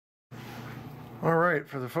Alright,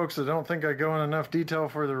 for the folks that don't think I go in enough detail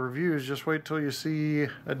for the reviews, just wait till you see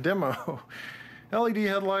a demo. LED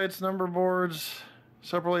headlights, number boards,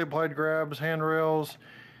 separately applied grabs, handrails,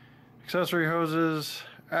 accessory hoses,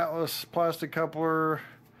 Atlas plastic coupler,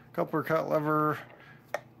 coupler cut lever,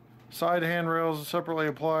 side handrails separately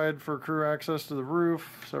applied for crew access to the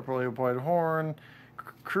roof, separately applied horn,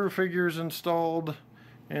 crew figures installed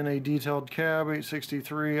in a detailed cab,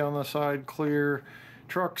 863 on the side, clear.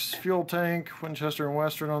 Trucks, fuel tank, Winchester and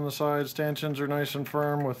Western on the side. Stanchions are nice and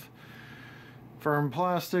firm with firm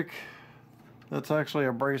plastic. That's actually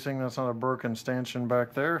a bracing, that's not a broken stanchion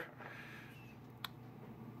back there.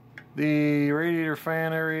 The radiator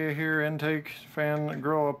fan area here, intake fan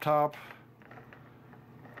grill up top.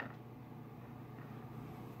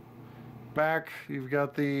 Back, you've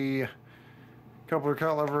got the coupler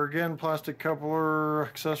cut lever again, plastic coupler,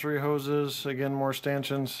 accessory hoses, again more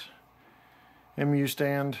stanchions. MU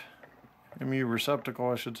stand, MU receptacle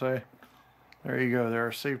I should say. There you go, there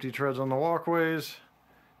are safety treads on the walkways.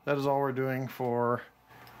 That is all we're doing for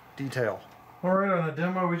detail. Alright, on a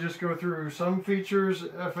demo we just go through some features.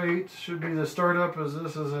 F8 should be the startup, as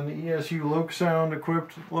this is an ESU Loksound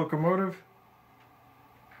equipped locomotive.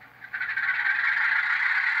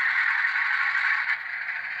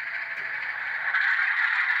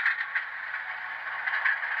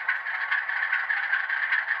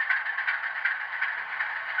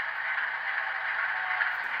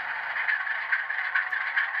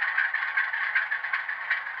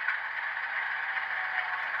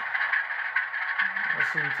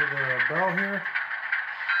 Listen to the bell here.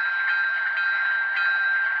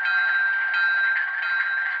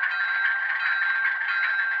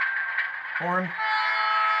 Horn.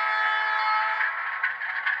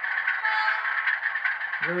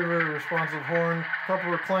 Very, very responsive horn.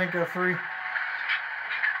 Coupler clank F3.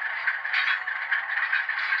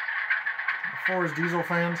 4 is diesel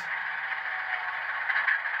fans.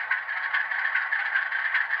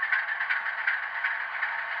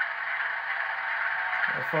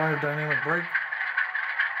 F5 dynamic brake.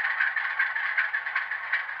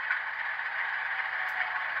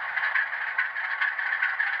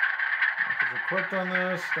 If it's equipped on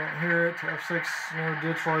this, don't hear it. F6 no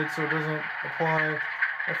ditch light, so it doesn't apply.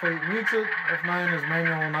 F8 mutes it. F9 is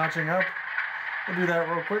manual notching up. We'll do that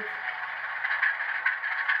real quick.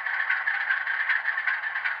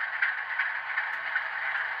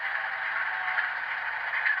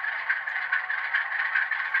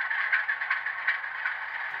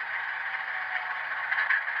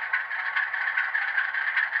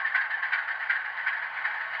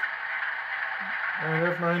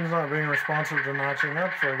 And F9 is not being responsive to notching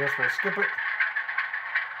up, so I guess we'll skip it.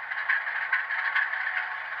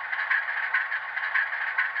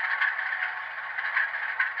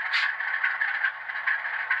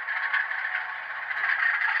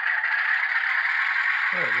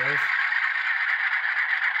 There it goes.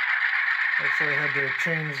 Actually, I had to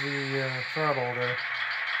change the throttle there.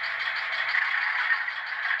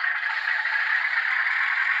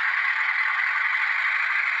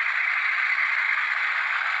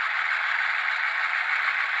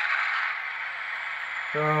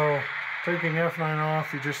 So, taking F9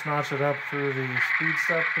 off, you just notch it up through the speed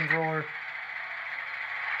step controller.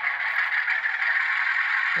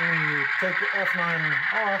 And when you take F9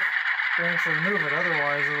 off, you actually move it,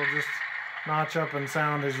 otherwise it'll just notch up and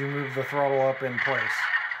sound as you move the throttle up in place.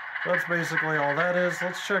 So that's basically all that is.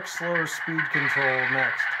 Let's check slower speed control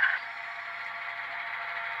next.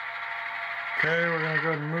 Okay, we're going to go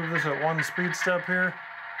ahead and move this at 1 speed step here.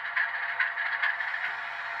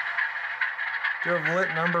 Do have lit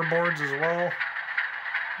number boards as well.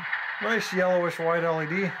 Nice yellowish white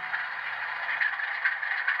LED. It's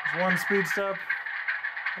 1 speed step.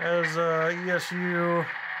 As ESU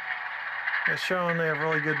has shown, they have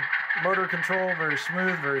really good motor control, very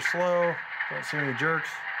smooth, very slow. Don't see any jerks.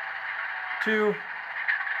 2,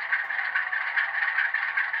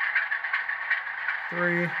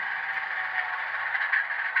 3,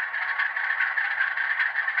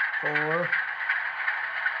 4,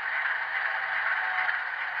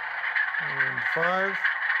 and 5.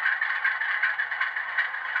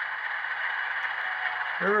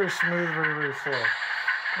 Very smooth, very, very slow.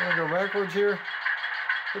 I'm going to go backwards here.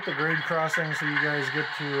 Hit the grade crossing so you guys get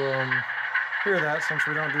to hear that, since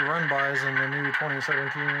we don't do run-bys in the new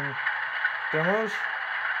 2017 demos.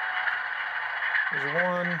 There's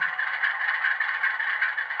 1,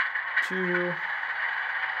 2,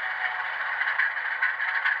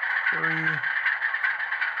 3,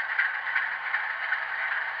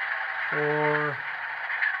 4,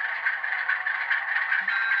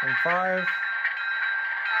 and 5.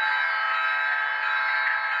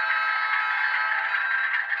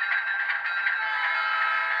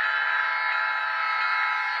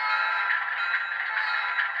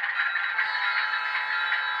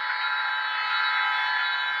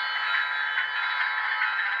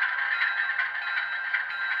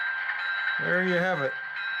 there you have it.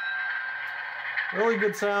 Really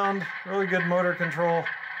good sound, really good motor control.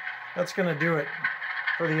 That's going to do it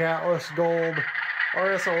for the Atlas Gold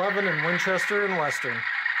RS-11 in Winchester and Western.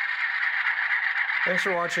 Thanks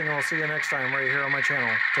for watching, and we'll see you next time right here on my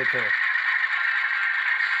channel. Take care.